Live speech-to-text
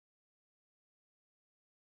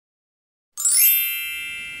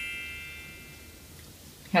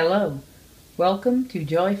Hello, welcome to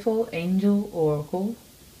Joyful Angel Oracle.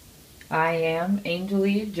 I am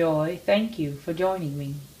InJoy. Thank you for joining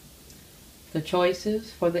me. The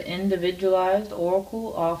choices for the Individualized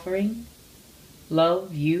Oracle offering: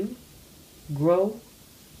 Love You, Grow,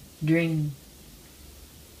 Dream.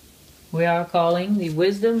 We are calling the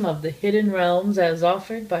wisdom of the hidden realms as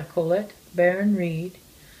offered by Colette Baron-Reid,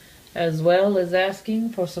 as well as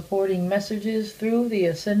asking for supporting messages through the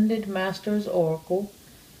Ascended Masters Oracle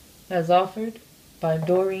as offered by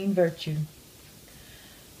Doreen Virtue.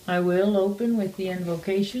 I will open with the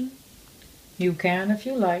invocation. You can, if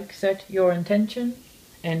you like, set your intention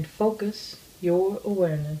and focus your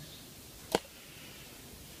awareness.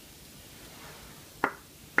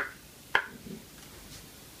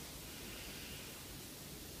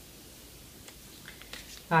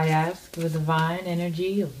 I ask the divine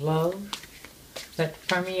energy of love that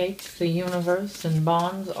permeates the universe and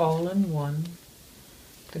bonds all in one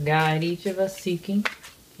to guide each of us seeking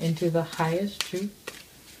into the highest truth.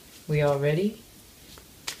 We are ready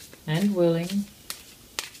and willing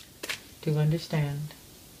to understand,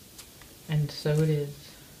 and so it is.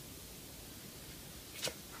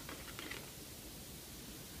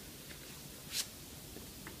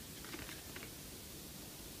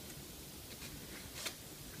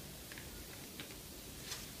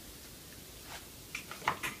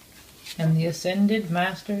 And the Ascended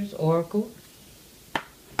Masters Oracle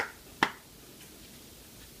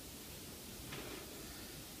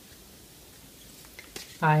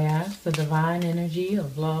I ask the divine energy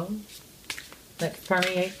of love that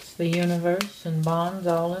permeates the universe and bonds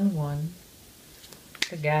all in one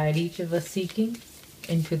to guide each of us seeking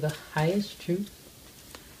into the highest truth.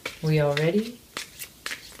 We are ready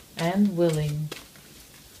and willing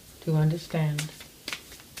to understand,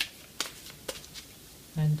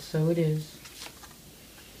 and so it is.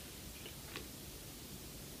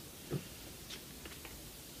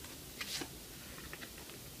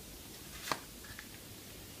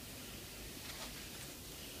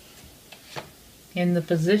 In the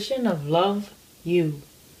position of Love You,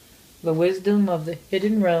 the wisdom of the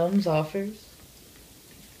hidden realms offers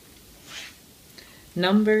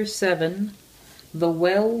number 7, the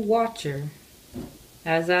Well Watcher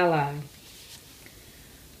as ally.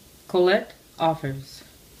 Colette offers: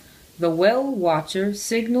 the Well Watcher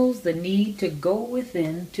signals the need to go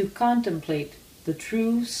within to contemplate the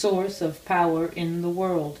true source of power in the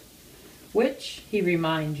world, which, he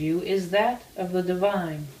reminds you, is that of the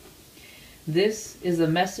divine. This is a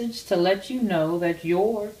message to let you know that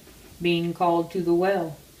you're being called to the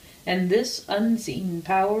well, and this unseen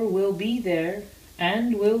power will be there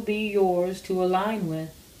and will be yours to align with.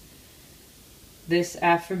 This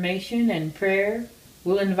affirmation and prayer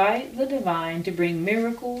will invite the divine to bring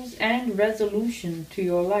miracles and resolution to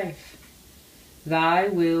your life. Thy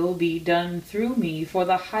will be done through me for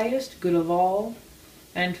the highest good of all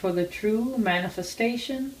and for the true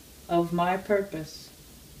manifestation of my purpose.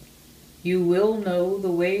 You will know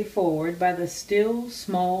the way forward by the still,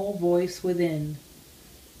 small voice within.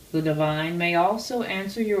 The divine may also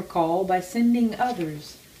answer your call by sending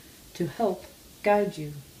others to help guide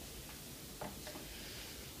you.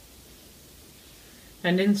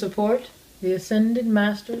 And in support, the Ascended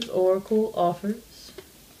Masters Oracle offers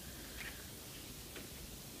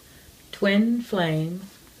Twin Flame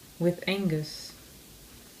with Angus.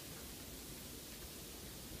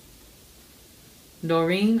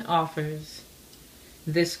 Doreen offers: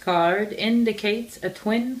 this card indicates a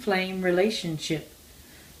twin flame relationship,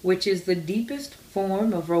 which is the deepest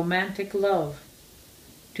form of romantic love.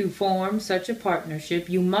 To form such a partnership,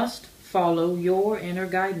 you must follow your inner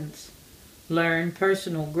guidance, learn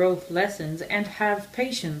personal growth lessons, and have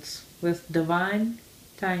patience with divine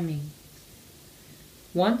timing.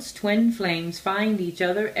 Once twin flames find each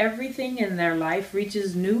other, everything in their life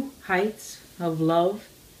reaches new heights of love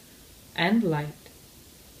and light.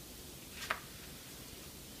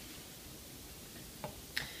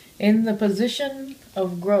 In the position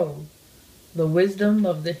of Grow, the wisdom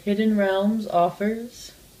of the hidden realms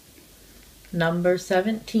offers number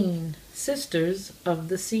 17, Sisters of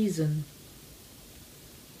the Season.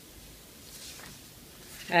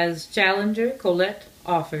 As Challenger, Colette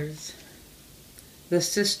offers: the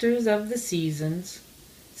Sisters of the Seasons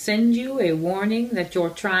send you a warning that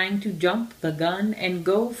you're trying to jump the gun and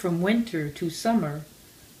go from winter to summer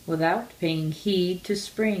without paying heed to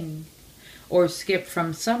spring, or skip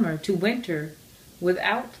from summer to winter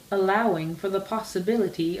without allowing for the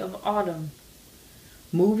possibility of autumn.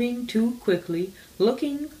 Moving too quickly,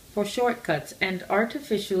 looking for shortcuts, and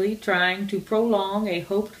artificially trying to prolong a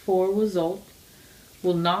hoped-for result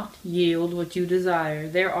will not yield what you desire.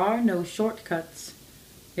 There are no shortcuts.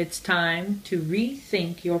 it's time to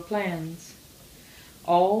rethink your plans.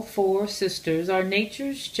 All 4 sisters are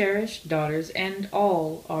nature's cherished daughters, and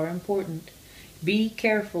all are important. Be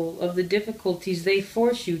careful of the difficulties they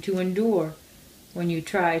force you to endure when you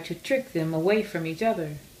try to trick them away from each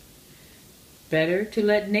other. Better to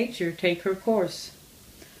let nature take her course.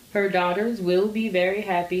 Her daughters will be very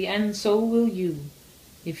happy, and so will you,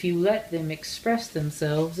 if you let them express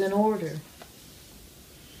themselves in order.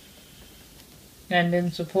 And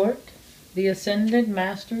in support, the Ascended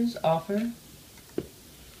Masters offer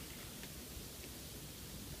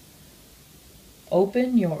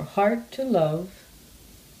Open your heart to love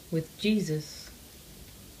with Jesus.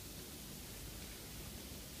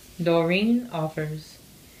 Doreen offers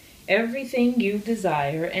everything you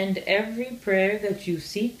desire and every prayer that you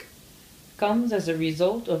seek comes as a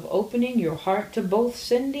result of opening your heart to both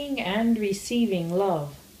sending and receiving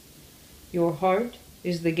love. Your heart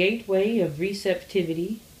is the gateway of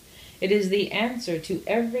receptivity. It is the answer to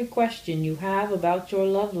every question you have about your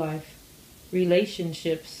love life,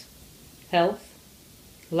 relationships, health,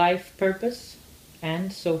 life purpose,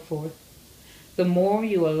 and so forth. The more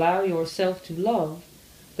you allow yourself to love,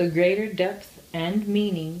 the greater depth and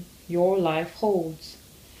meaning your life holds.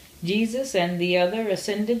 Jesus and the other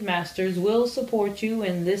Ascended Masters will support you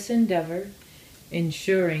in this endeavor,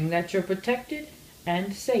 ensuring that you're protected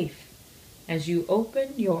and safe as you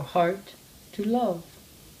open your heart to love.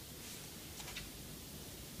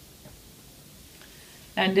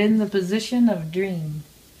 And in the position of dream,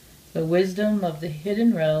 the wisdom of the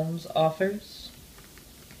hidden realms offers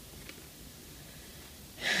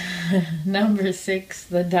Number 6,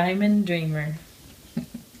 the Diamond Dreamer.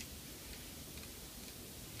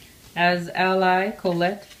 As ally,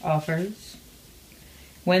 Colette offers,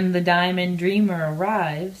 when the Diamond Dreamer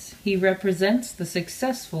arrives, he represents the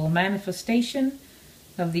successful manifestation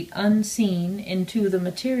of the unseen into the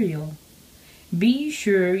material. Be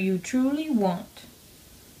sure you truly want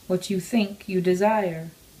what you think you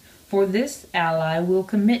desire, for this ally will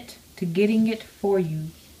commit to getting it for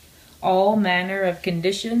you. All manner of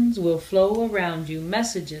conditions will flow around you.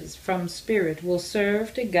 Messages from Spirit will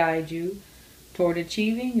serve to guide you toward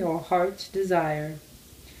achieving your heart's desire.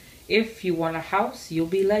 If you want a house, you'll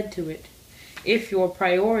be led to it. If your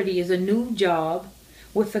priority is a new job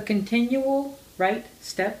with the continual right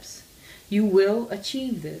steps, you will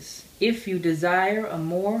achieve this. If you desire a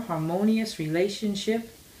more harmonious relationship,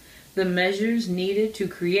 the measures needed to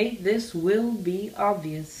create this will be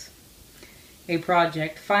obvious. A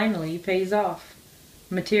project finally pays off.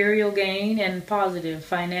 Material gain and positive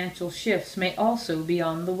financial shifts may also be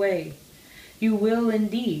on the way. You will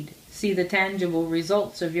indeed see the tangible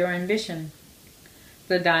results of your ambition.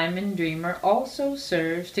 The Diamond Dreamer also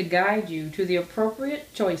serves to guide you to the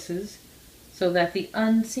appropriate choices so that the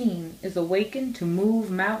unseen is awakened to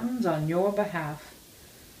move mountains on your behalf.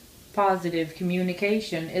 Positive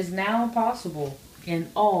communication is now possible in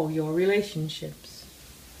all your relationships.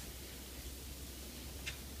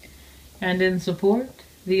 And in support,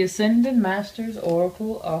 the Ascended Masters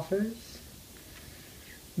Oracle offers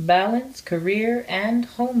balance, career, and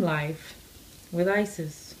home life with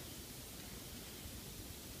Isis.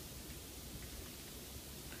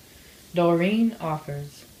 Doreen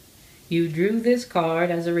offers, you drew this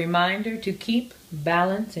card as a reminder to keep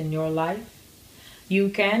balance in your life. You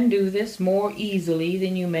can do this more easily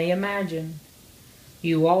than you may imagine.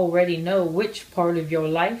 You already know which part of your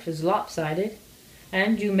life is lopsided,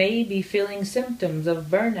 and you may be feeling symptoms of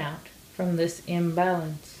burnout from this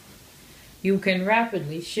imbalance. You can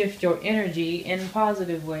rapidly shift your energy in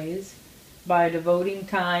positive ways by devoting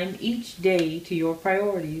time each day to your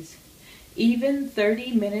priorities. Even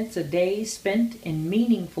 30 minutes a day spent in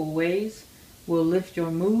meaningful ways will lift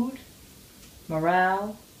your mood,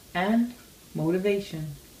 morale, and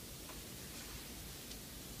motivation.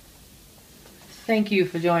 Thank you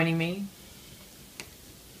for joining me.